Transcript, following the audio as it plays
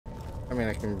I mean,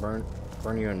 I can burn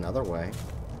you another way.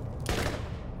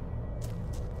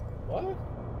 What?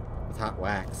 With hot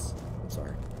wax. I'm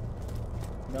sorry.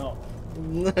 No.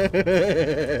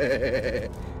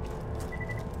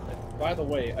 By the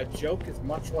way, a joke is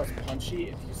much less punchy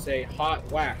if you say hot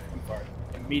wax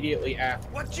immediately after.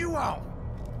 What you want?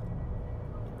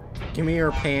 Give me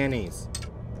your panties.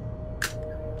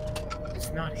 It's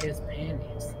not his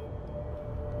panties.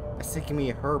 I said give me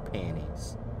her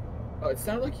panties. Oh, it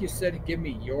sounded like you said give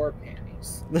me your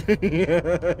panties.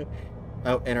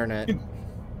 Oh, internet.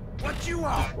 What you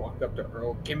want? Walked up to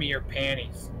Earl, give me your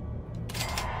panties.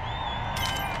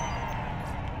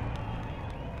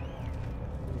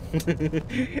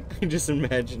 I just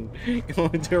imagine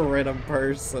going to a random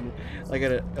person, like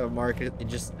at a market, and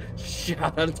just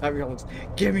shout out of top of your lungs,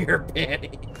 give me your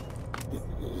panties.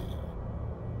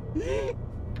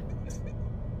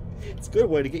 It's a good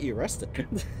way to get you arrested.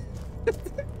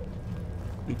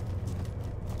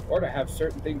 Or to have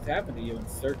certain things happen to you in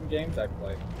certain games I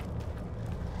play.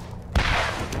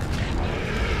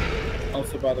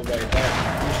 Also, by the way,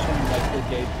 that mission likely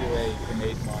gave you a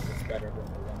grenade mod that's better than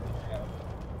the one that you have.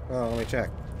 Oh, let me check.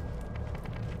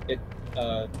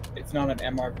 It's not an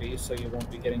MRV, so you won't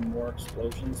be getting more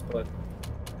explosions, but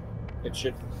it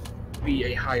should be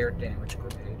a higher damage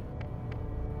grenade.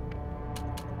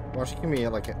 Why don't you give me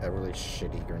like a really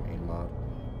shitty grenade mod?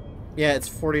 Yeah, it's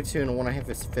 42 and the one I have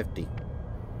is 50.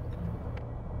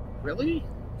 Really?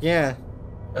 Yeah.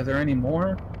 Are there any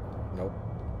more? Nope.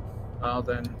 Oh,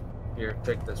 then here,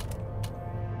 take this one.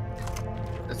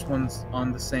 This one's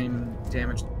on the same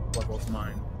damage level as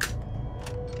mine.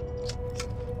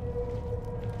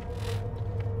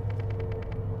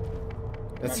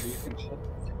 That's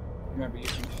Remember, you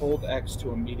can hold X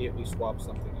to immediately swap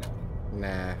something out.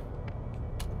 nah.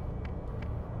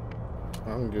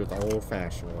 I'm gonna do it the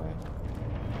old-fashioned way.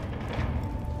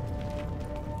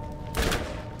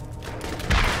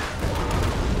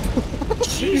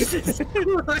 Jesus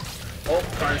Christ! Oh,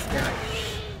 car's guy.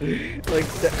 Like,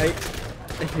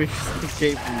 we just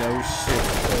gave no shit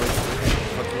for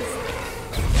fucking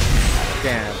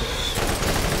stab.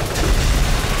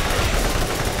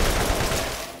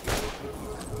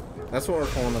 That's what we're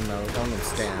calling them now. We're calling them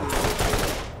stabs.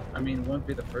 I mean, it won't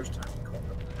be the first time we call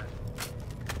them that.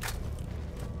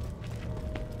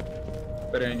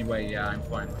 But anyway, yeah, I'm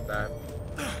fine with that.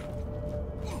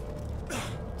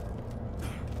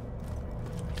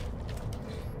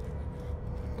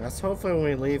 That's hopefully when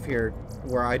we leave here,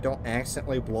 where I don't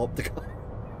accidentally blow up the car.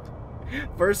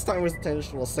 First time was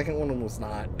intentional, second one was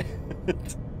not. You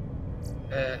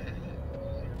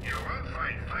won't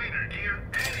find finer gear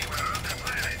anywhere on the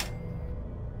planet.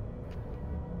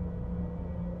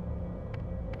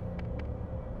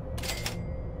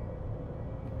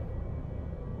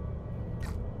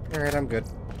 Alright, I'm good.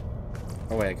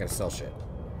 Oh wait, I gotta sell shit.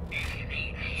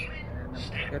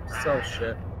 Get to sell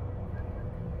shit.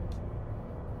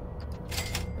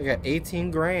 I got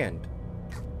 18 grand.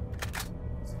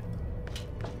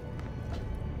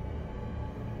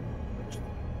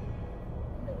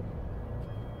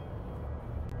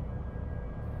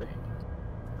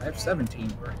 I have 17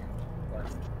 grand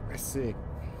left. I see.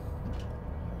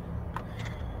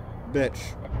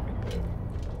 Bitch.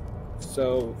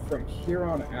 So from here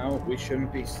on out, we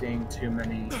shouldn't be seeing too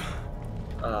many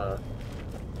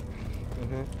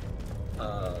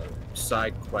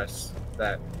side quests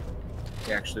that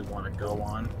we actually want to go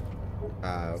on.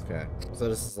 Okay. So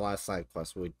this is the last side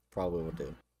quest we probably will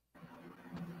do.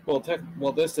 Well,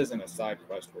 this isn't a side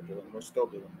quest we're doing. We're still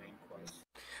doing main quests.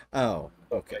 Oh,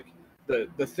 okay.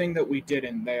 The thing that we did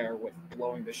in there with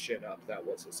blowing the shit up, that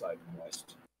was a side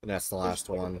quest. And that's the last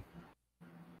one.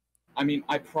 I mean,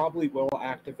 I probably will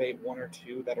activate one or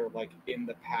two that are like in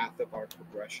the path of our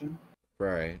progression.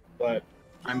 Right. But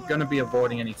I'm gonna be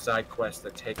avoiding any side quests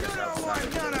that take us outside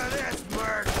of None of this,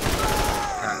 Merc.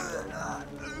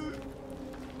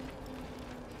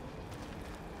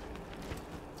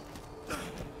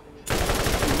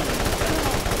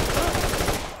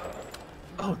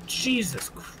 Oh, Jesus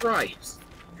Christ!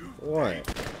 What?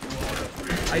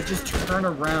 I just turn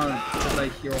around because I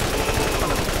hear a whole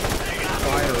ton of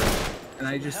firing, and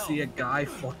I just see a guy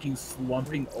fucking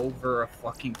slumping over a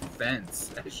fucking fence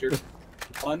as you're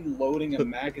unloading a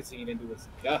magazine into his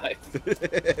gut.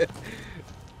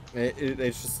 It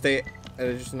just stay.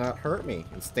 It just not hurt me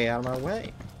and stay out of my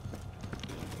way.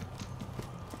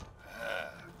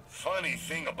 Funny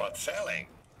thing about selling.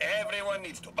 Everyone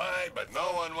needs to buy, but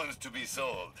no one wants to be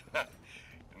sold.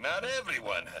 Not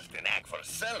everyone has the knack for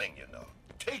selling, you know.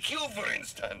 Take you, for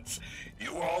instance.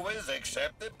 You always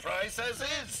accept the price as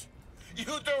is.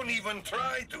 You don't even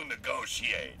try to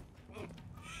negotiate.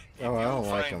 Oh, I don't you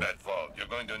like find him. that vault, you're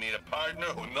going to need a partner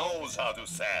who knows how to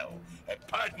sell. A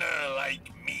partner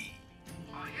like me.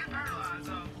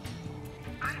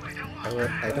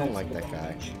 I don't like that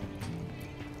guy.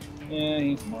 Yeah,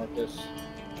 he's Marcus.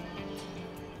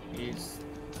 He's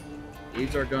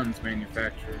our guns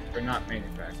manufacturer, or not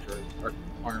manufacturer, our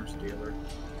arms dealer.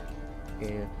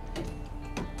 Yeah.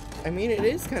 I mean, it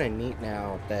is kind of neat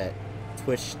now that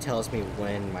Twitch tells me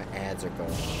when my ads are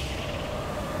going.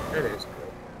 That is cool.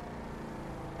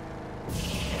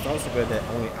 It's also good that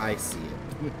only I see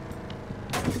it.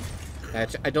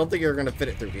 Actually, I don't think you're gonna fit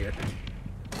it through here.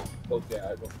 Oh yeah,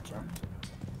 I will try.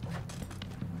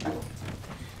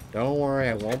 Don't worry,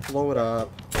 I won't blow it up.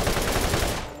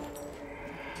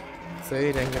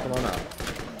 See, didn't get blown up.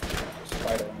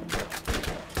 Spider.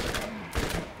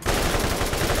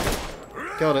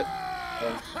 Killed it.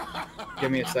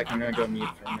 Give me a second, I'm gonna go mute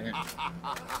for a minute.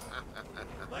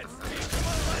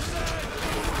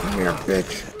 Come here,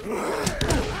 bitch.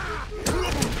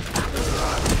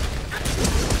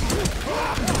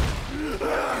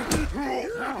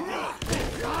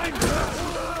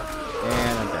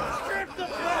 And I'm done.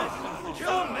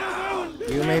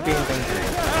 You may be in danger.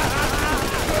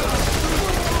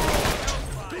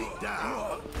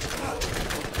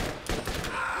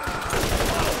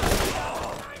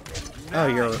 Oh,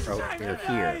 you're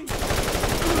here.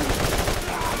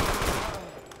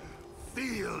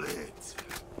 Feel it.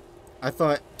 I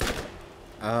thought.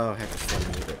 Oh, I have to still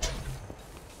mute it.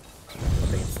 But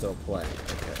they can still play.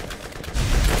 Okay.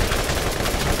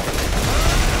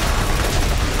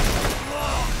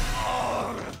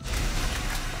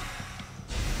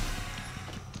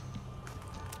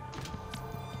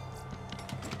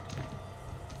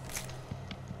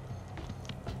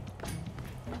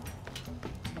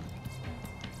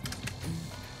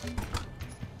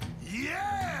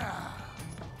 Yeah!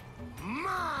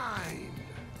 Mine!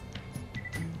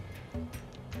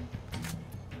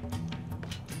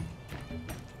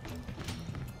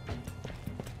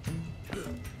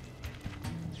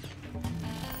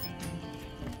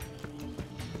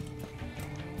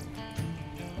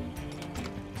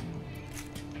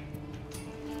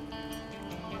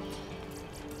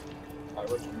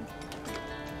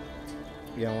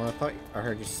 Yeah, when I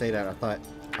heard you say that, I thought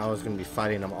I was gonna be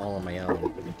fighting them all on my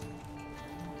own.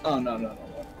 Oh, no.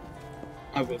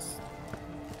 I was...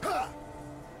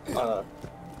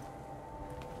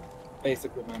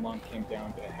 basically my mom came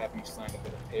down to have me sign a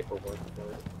bit of paperwork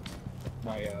for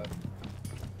my,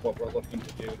 what we're looking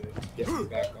to do to get me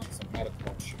back on some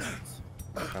medical insurance.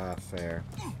 Fair.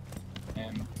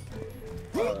 And,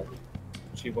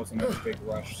 she wasn't in a big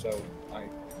rush, so I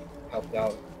helped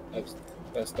out as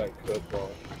best I could while,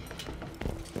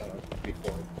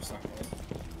 before signing it.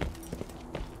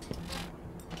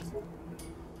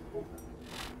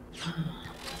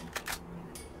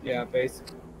 Yeah,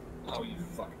 basically. Oh, you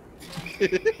fuck.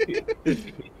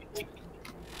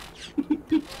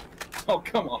 Oh,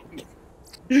 come on.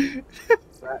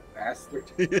 That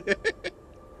bastard.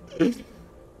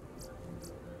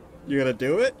 You gonna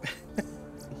do it?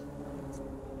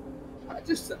 I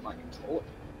just set my controller.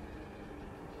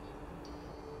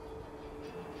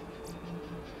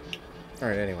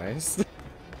 Alright, anyways.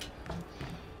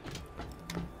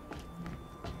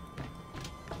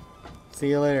 See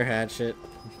you later, Hatchet.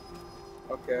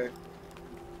 Okay.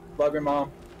 Love your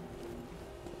mom.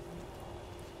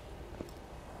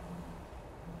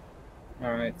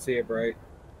 Alright, see you, Bright.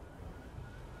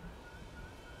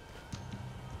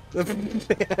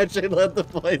 Hatchet let the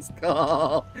voice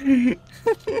call. Anyway,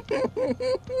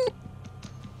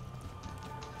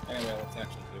 let's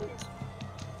actually do this.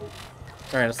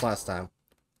 Alright, it's last time.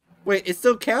 Wait, it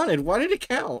still counted. Why did it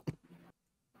count?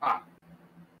 Ah.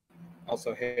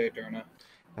 Also, hey, Durna.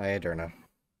 Hi, Adurna.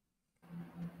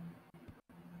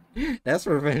 That's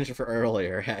revenge for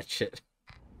earlier, Hatchet.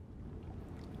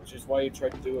 Which is why you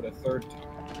tried to do it a third time.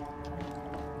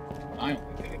 I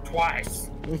only did it twice.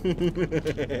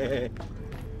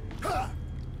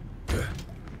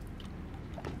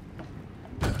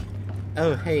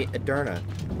 Oh, hey, Adurna.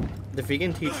 The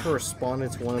vegan teacher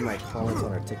responded to one of my comments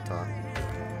on her TikTok.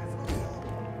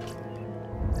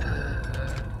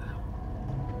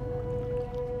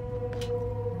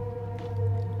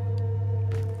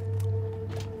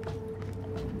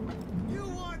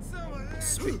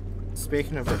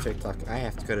 Speaking of her TikTok, I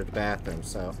have to go to the bathroom,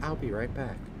 so I'll be right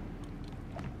back.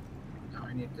 Now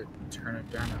I need to turn it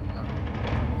down.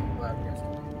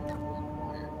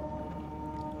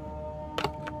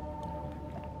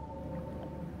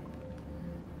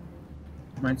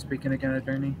 Mind speaking again,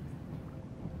 attorney?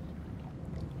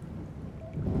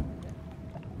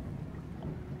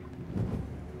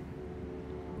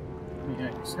 Yeah,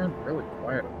 you sound really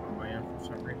quiet on my end for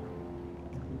some reason.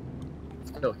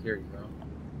 Still hear you though.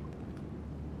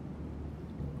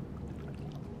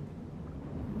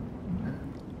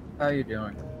 How you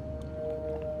doing?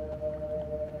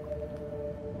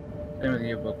 Same with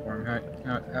you, Bookworm.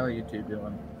 How are you two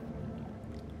doing?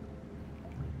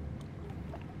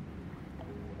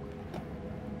 I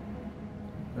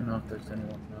don't know if there's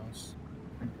anyone else.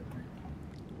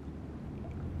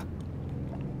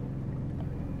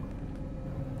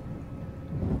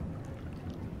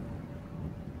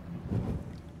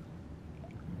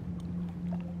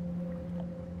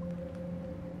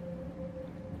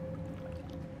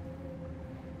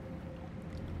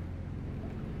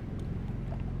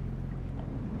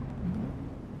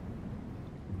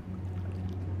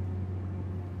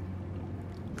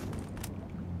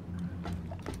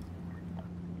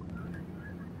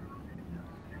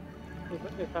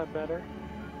 Is that better?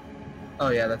 Oh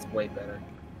yeah, that's way better.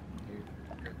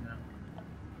 Good now.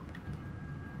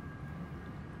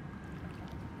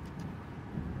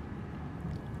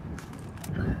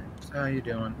 So how you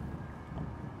doing?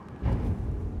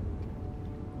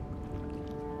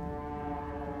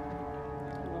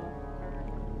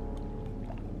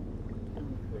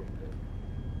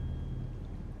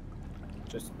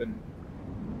 Just been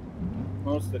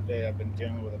most of the day I've been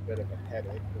dealing with a bit of a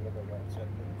headache, but otherwise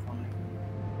I've been fine.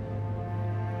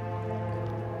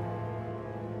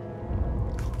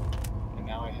 And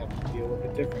now I have to deal with a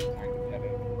different kind of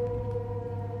headache.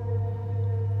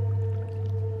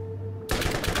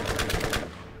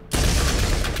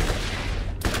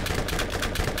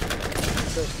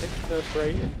 The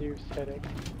bright-induced headache.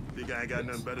 Big guy ain't got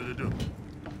nothing better to do.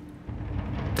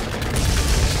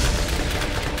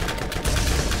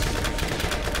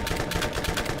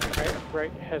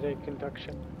 Bright headache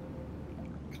induction.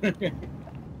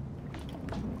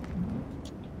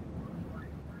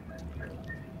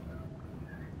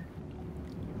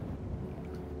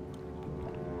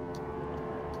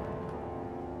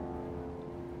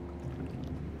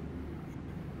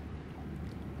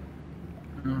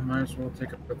 Might as well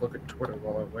take a quick look at Twitter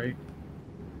while I wait.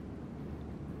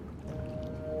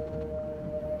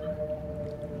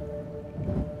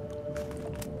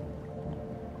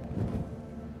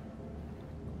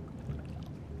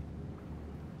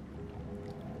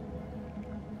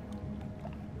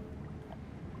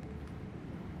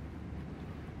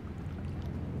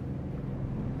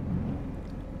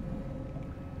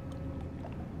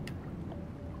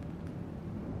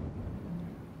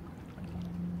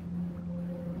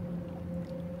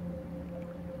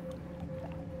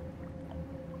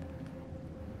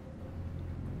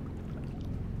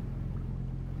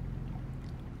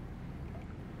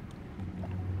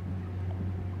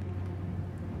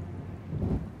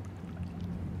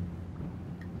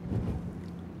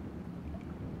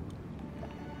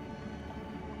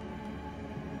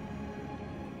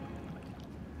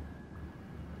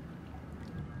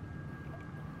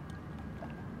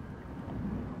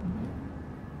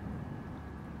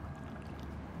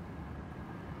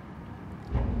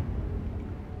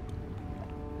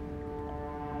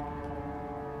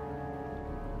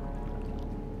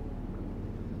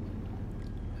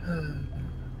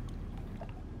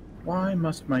 Why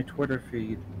must my Twitter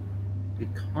feed be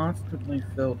constantly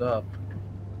filled up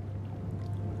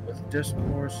with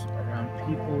discourse around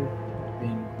people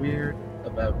being weird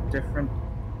about different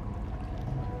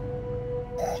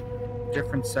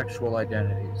sexual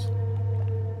identities?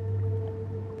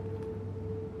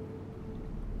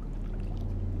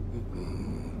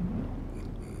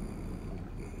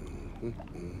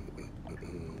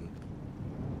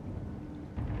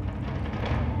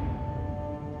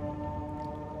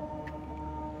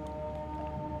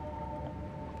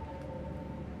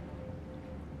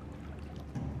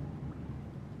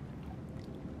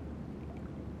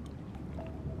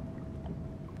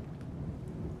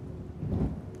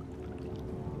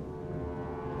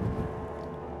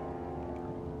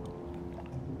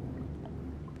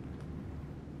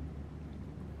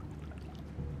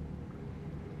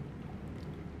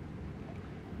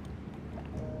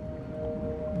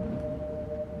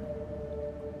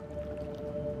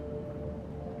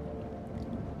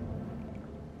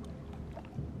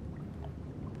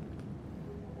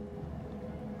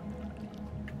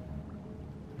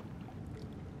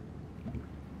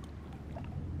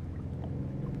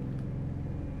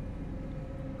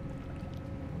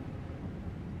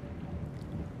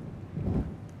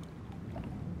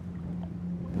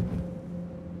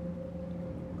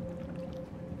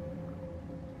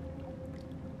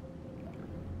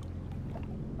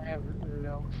 I have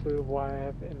no clue why I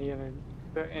have the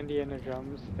Indiana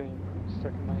Jones thing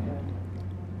stuck in my head.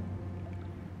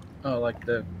 Oh, like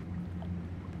the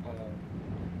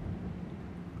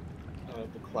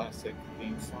classic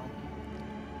theme song.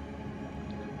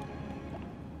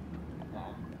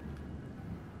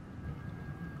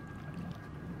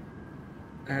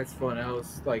 That's fun. I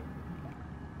was like,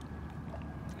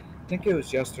 I think it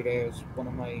was yesterday. It was one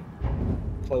of my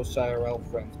close IRL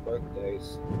friends'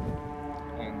 birthdays,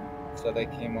 and so they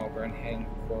came over and hanged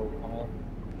for a while.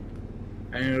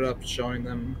 I ended up showing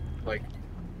them like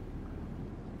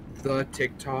the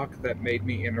TikTok that made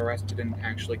me interested in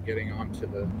actually getting onto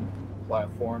the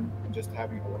platform and just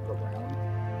having a look around.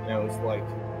 And it was like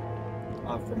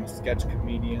from a sketch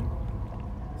comedian,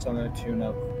 something to the tune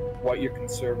of what your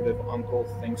conservative uncle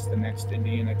thinks the next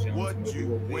Indiana Jones What movie you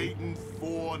will be. waiting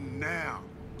for now?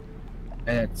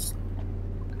 And it's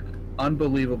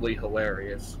unbelievably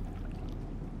hilarious.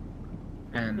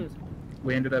 And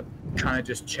we ended up kind of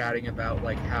just chatting about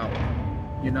like how,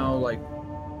 you know, like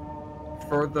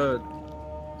for the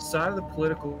side of the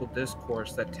political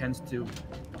discourse that tends to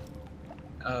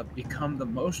become the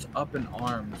most up in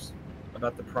arms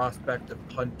about the prospect of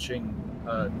punching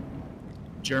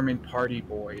German party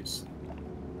boys.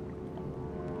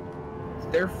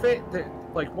 They're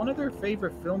like one of their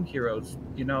favorite film heroes,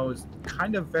 you know, is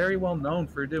kind of very well known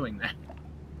for doing that.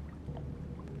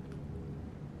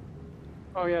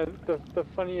 Oh yeah, the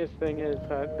funniest thing is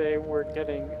that they were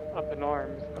getting up in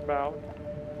arms about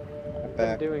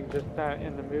them doing just that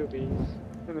in the movies,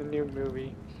 in the new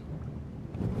movie.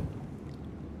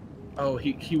 Oh,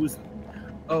 he was.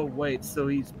 Oh wait, so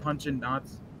he's punching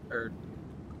Nazis or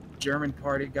German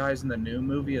party guys in the new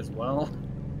movie as well?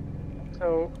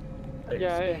 So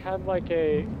yeah, it had like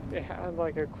a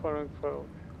quote unquote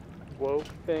woke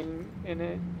thing in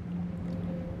it,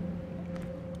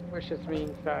 which just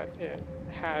means that it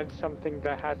had something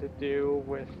that had to do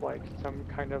with like some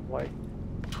kind of like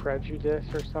prejudice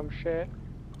or some shit.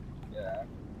 Yeah.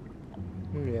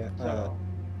 Yeah. So,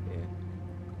 Yeah.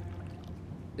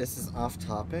 This is off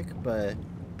topic, but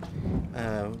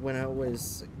when I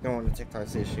was going to TikTok to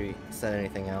see if she said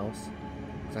anything else,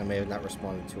 because I may have not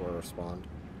responded to her respond.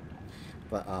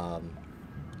 But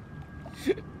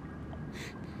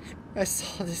I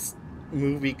saw this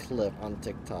movie clip on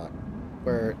TikTok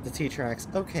where the teacher asks,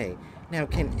 "Okay, now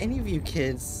can any of you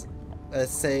kids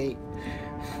say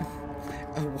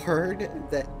a word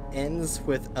that ends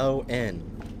with O-N?"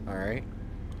 All right.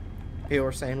 People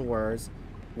are saying words.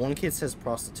 One kid says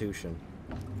prostitution.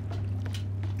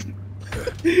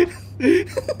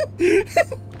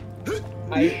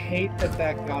 I hate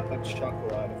that got a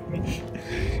chuckle out of me.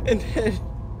 And then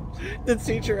the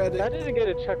teacher had that didn't get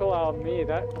a chuckle out of me.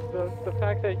 That the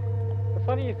fact that the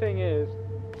funny thing is,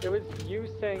 it was you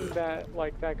saying that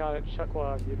like that got a chuckle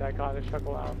out of you. That got a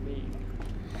chuckle out of me.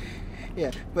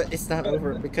 Yeah, but it's not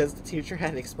over because the teacher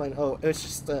had to explain, oh, it's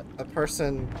just a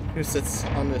person who sits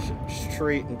on the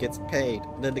street and gets paid.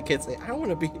 And then the kids say, I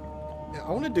want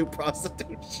to do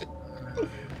prostitution.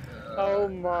 Oh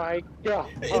my god.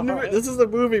 This is a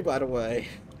movie, by the way.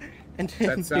 And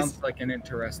then That sounds like an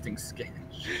interesting sketch.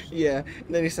 Yeah,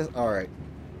 and then he says, alright,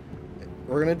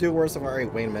 we're going to do words of R.E.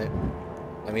 Wait a minute.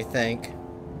 Let me think.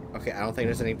 Okay, I don't think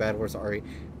there's any bad words of R.E.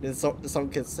 Then some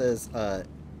kid says,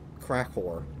 crack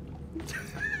whore.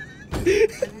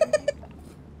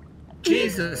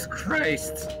 Jesus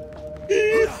Christ!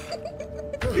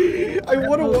 I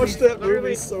want to watch that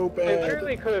movie so They bad.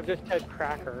 literally could have just said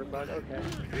cracker, but okay.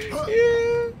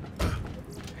 Yeah.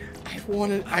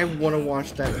 I want to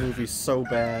watch that movie so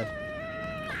bad.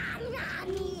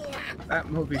 That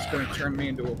movie's gonna turn me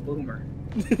into a boomer.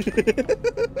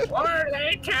 What are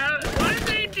they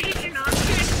teaching our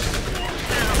kids?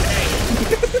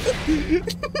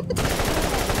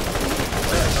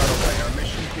 Our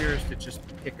mission here is to just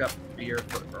pick up beer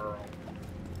for Earl.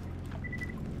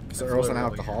 So Earl's an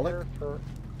alcoholic?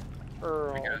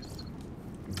 Earl. I guess.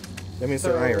 That means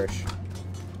So- they're Irish.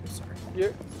 I'm sorry.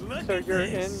 So you're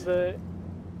in the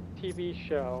TV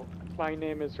show. My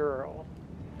name is Earl.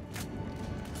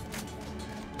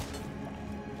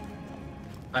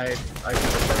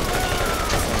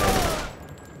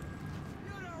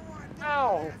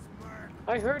 Ow!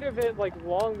 I heard of it like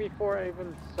long before I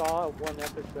even saw one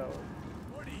episode.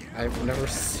 I've never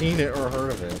seen it or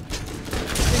heard of it.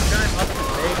 Think I'm up to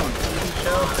date on TV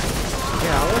shows?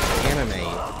 Yeah, I watch anime.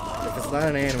 If it's not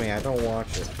an anime, I don't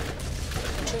watch it.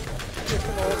 It's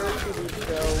an older TV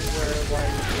show where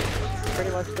like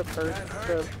pretty much the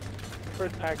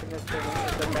protagonist in it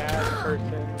is a bad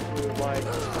person who like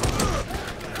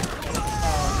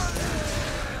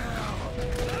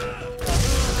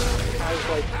has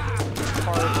like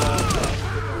hard life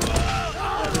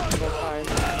every single time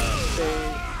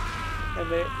they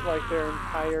and they like their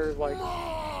entire like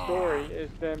story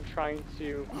is them trying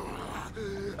to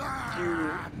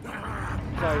do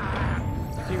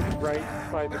right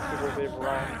by the people they've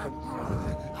wronged.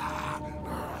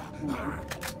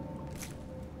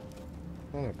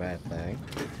 Not a bad thing.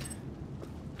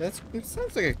 It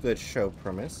sounds like a good show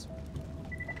premise.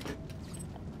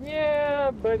 Yeah,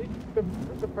 but the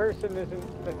person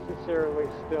isn't necessarily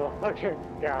still a good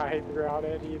guy throughout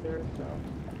it either, so.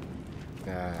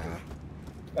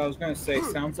 I was gonna say,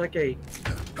 sounds like a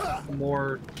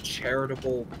more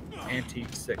charitable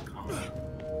anti-sitcom.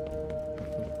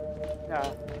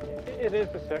 Yeah, it is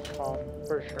a sitcom,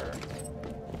 for sure.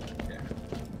 Yeah.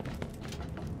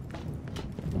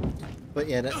 But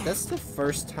yeah, that's the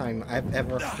first time I've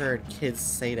ever heard kids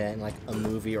say that in like a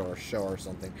movie or a show or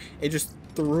something. It just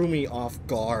threw me off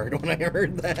guard when I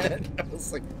heard that. I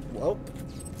was like, well,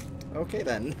 okay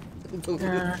then.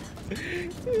 Yeah,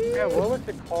 what was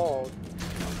it called?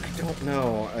 I don't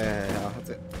know. I'll have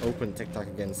to open TikTok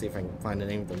again and see if I can find the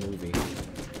name of the movie.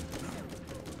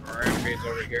 Alright, he's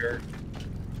over here.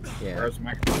 Yeah. Where's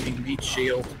my fucking meat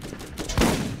shield?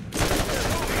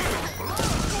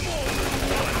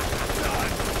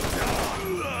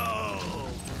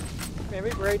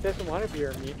 Maybe Bright doesn't want to be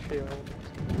our meat shield.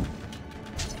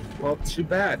 Well, too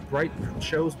bad. Bright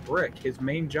chose Brick. His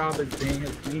main job is being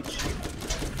his meat shield.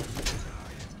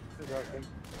 Exactly.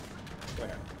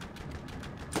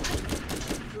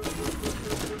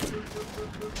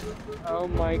 Oh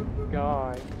my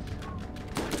god.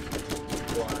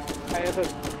 What? I have a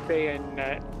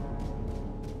bayonet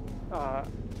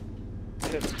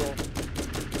pistol.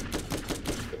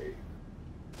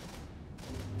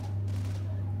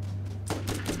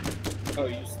 Oh,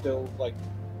 you still like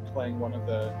playing one of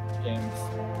the games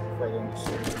further in the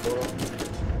series?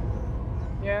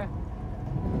 Yeah.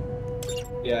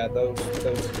 Yeah, those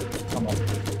come up.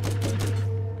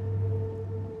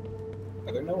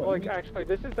 Are there no Well, like, enemies? actually,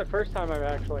 this is the first time I've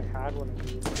actually had one of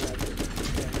these.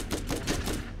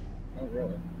 Oh,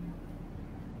 really?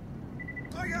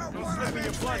 No slipping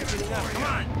your blood getting out. Come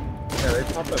on! Yeah, they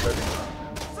pop up every time.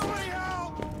 Somebody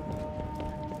help!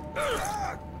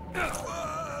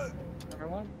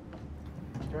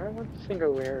 Do I want the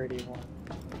singularity one?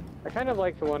 I kind of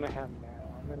like the one I have now.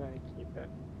 I'm gonna keep it.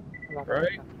 I'm not gonna-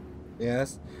 Right?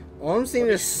 Yes. All I'm seeing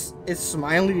is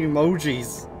smiley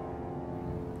emojis.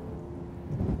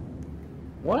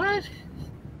 What?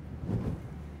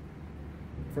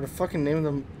 For the fucking name of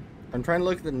the... I'm trying to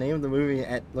look at the name of the movie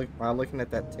while looking at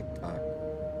that TikTok.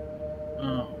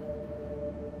 Oh.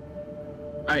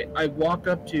 I walk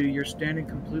up to you, you're standing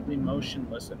completely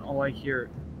motionless, and all I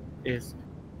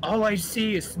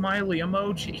see is smiley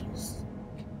emojis.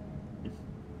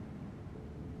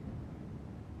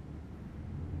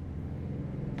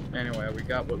 Anyway, we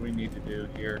got what we need to do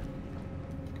here.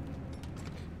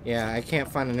 Yeah, I can't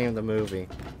find the name of the movie.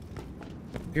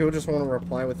 People just want to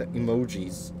reply with the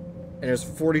emojis. And there's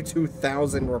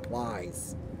 42,000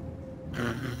 replies.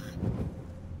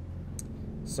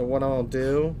 So what I'll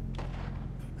do...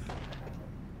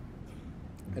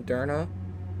 Aderna,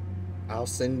 I'll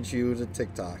send you the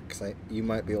TikTok, because you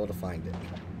might be able to find it.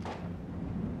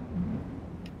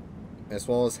 As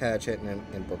well as Hatchet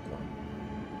and Bookworm.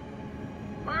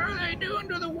 What are they doing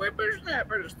to the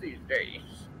whippersnappers these days?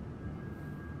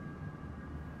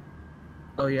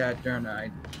 Oh yeah, Derna, I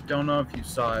don't know if you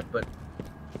saw it, but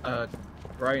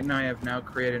Bright and I have now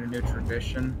created a new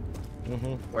tradition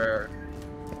where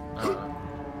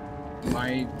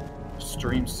my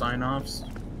stream sign-offs,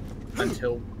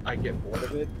 until I get bored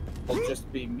of it, will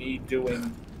just be me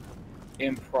doing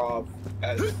improv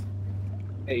as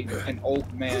an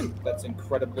old man that's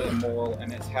incredibly immoral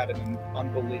and has had an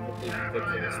unbelievably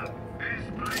ridiculous life.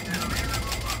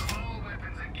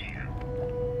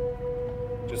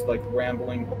 Just like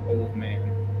rambling old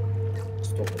man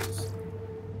stories.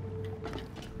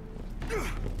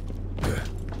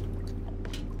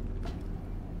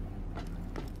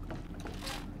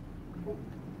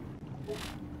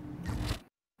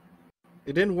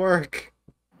 It didn't work.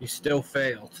 You still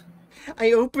failed.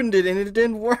 I opened it and it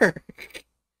didn't work.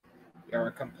 You're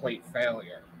a complete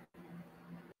failure.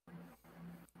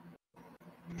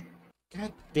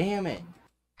 God damn it.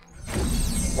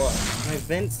 What? My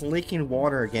vent's leaking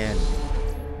water again.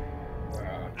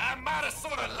 I might have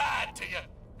sort of lied to you.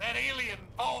 That alien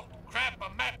vault crap a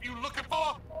map you looking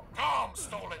for? Tom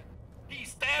stole it. He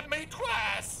stabbed me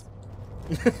twice.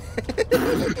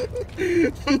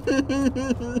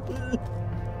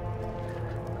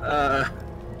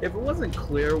 If it wasn't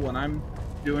clear when I'm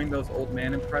doing those old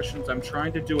man impressions, I'm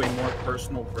trying to do a more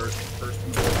personal version.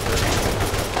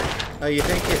 Oh, you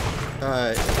think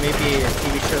maybe a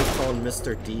TV show called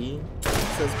Mr. D.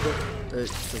 Says book. It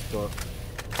says book.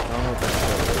 I don't know what that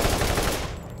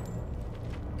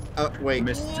show is. Wait.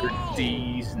 Mr.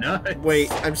 D's nuts.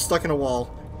 Wait, I'm stuck in a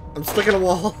wall. I'm stuck in a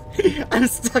wall. I'm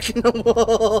stuck in a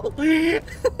wall.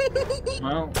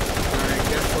 Well, I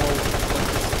guess I'll let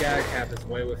the skag have his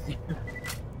way with you.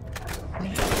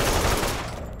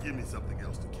 Give me something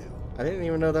else to kill. I didn't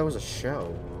even know that was a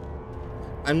show.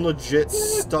 I'm legit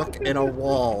stuck in a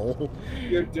wall.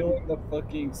 You're doing the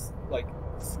fucking, like,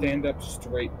 stand-up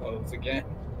straight pose again.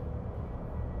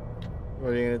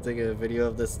 What, are you gonna take a video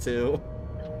of this too?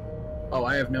 Oh,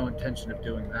 I have no intention of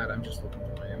doing that. I'm just looking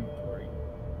for my inventory.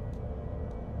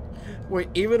 Wait,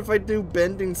 even if I do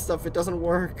bending stuff, it doesn't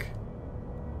work.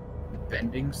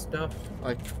 Bending stuff?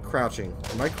 Like crouching.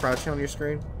 Am I crouching on your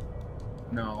screen?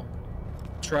 No.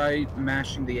 Try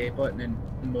mashing the A button and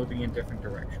moving in different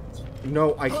directions.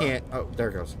 No, I can't. Oh, there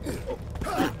it goes.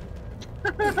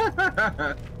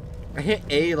 I hit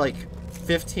A like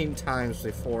 15 times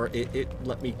before it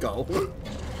let me go. You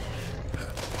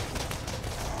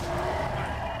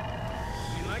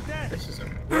like that? This is a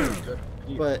really good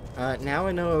idea. But now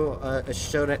I know a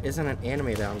show that isn't an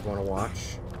anime that I'm going to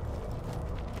watch.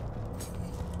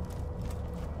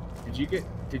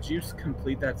 Did you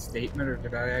complete that statement, or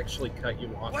did I actually cut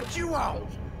you off? What you want?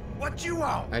 What you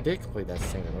want? I did complete that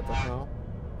statement. What the hell?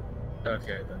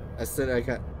 Okay, then. I said I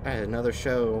had another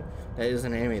show that is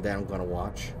an anime that I'm going to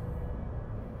watch.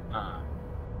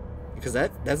 Because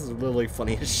that's literally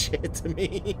funny as shit to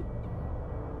me.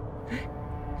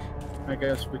 I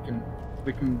guess we can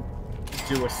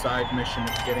do a side mission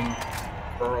of getting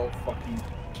Earl fucking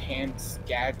can't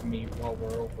skag me while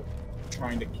we're over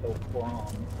trying to kill Crom.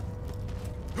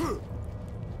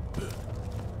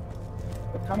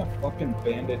 What kind of fucking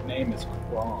bandit name is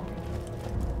Crom?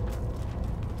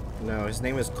 No, his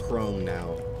name is Chrome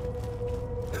now.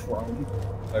 Chrome?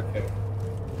 Okay.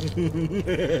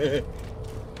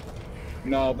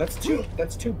 No, that's too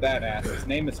badass. His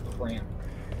name is Cramp.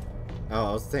 Oh,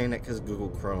 I was saying that because Google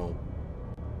Chrome.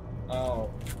 Oh.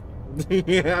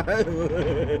 Yeah.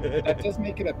 That does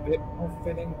make it a bit more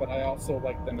fitting, but I also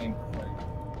like the name Cramp.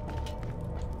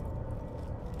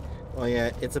 Well,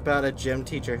 yeah, it's about a gym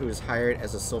teacher who is hired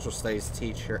as a social studies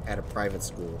teacher at a private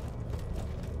school.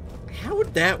 How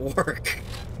would that work?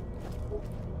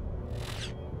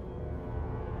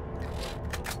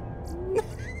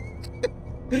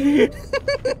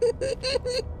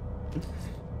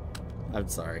 I'm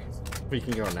sorry. We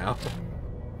can go now.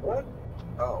 What?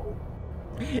 Oh.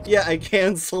 Yeah, I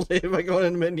canceled it by going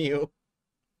in the menu.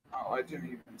 Oh, I didn't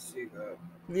even see that.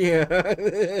 Yeah.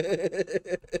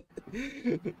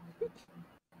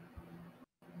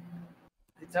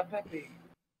 It's a Peppy.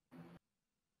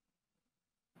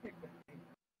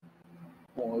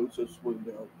 Close this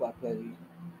window, Peppy.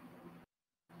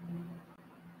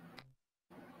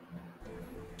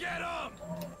 Get him!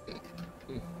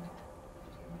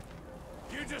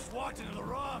 You just walked into the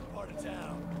wrong part of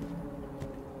town.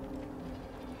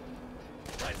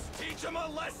 Let's teach him a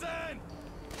lesson!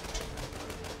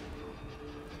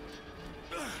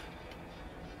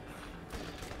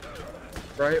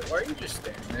 Right, why are you just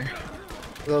standing there?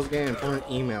 I was getting an important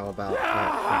email about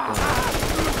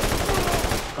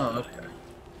Oh, okay.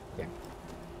 yeah.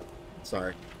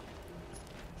 Sorry.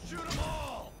 Shoot them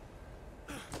all!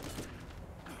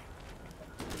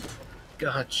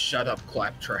 God, shut up,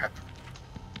 Claptrap.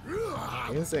 I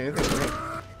didn't say anything, right?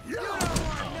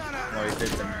 Oh, he did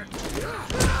that.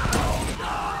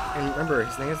 And remember,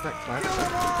 his name is not Claptrap.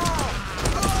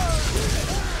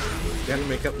 You gotta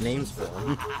make up names for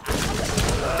him.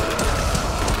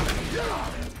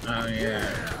 Oh, yeah.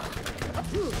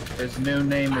 His new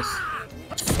name is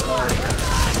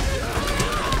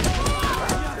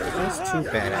That's too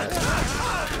badass.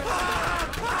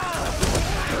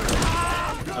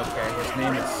 Okay, his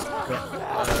name is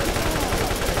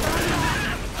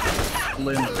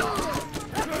Slim Dog.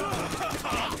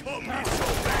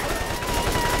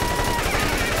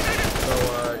 So,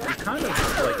 you're kind of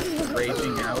like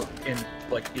raging out in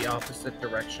like the opposite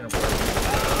direction of where we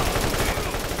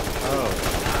Oh.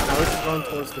 I was just going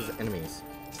towards his enemies.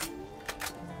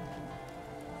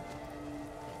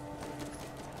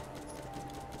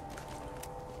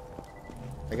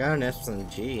 I got an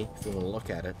SMG if you want to look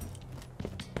at it.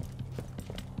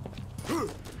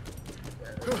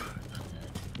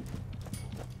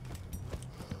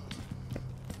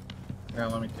 Yeah,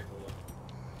 let me take a look.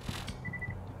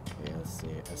 Yeah, let's see.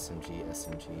 SMG.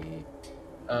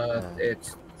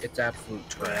 It's absolute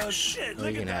Well, trash. shit, Oh,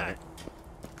 look you at can have that!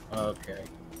 it. Okay.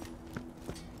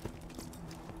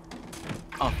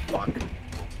 Oh, fuck.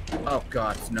 Oh,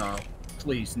 God, no.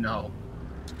 Please, no.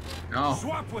 No.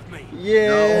 Swap with me.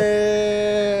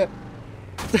 Yeah.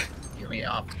 Get me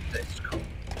off this.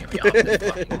 Get me off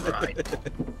this fucking ride.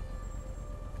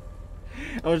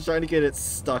 I was trying to get it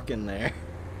stuck in there.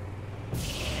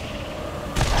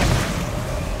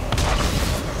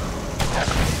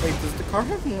 Wait, does the car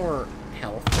have more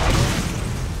health?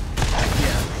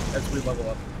 Yeah, as we level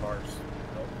up the cars.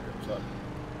 It goes up.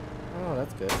 Oh,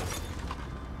 that's good.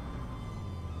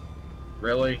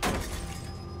 Really?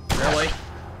 Really?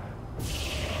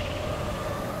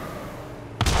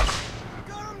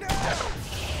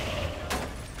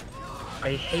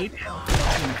 I hate how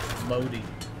fucking floaty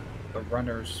the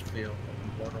runners feel in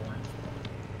Borderlands.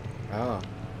 Oh,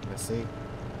 I see.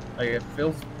 Like, it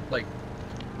feels like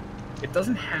it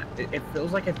doesn't have. It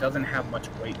feels like it doesn't have much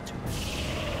weight to it.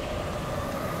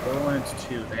 Borderlands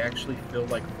 2, they actually feel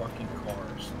like fucking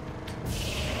cars.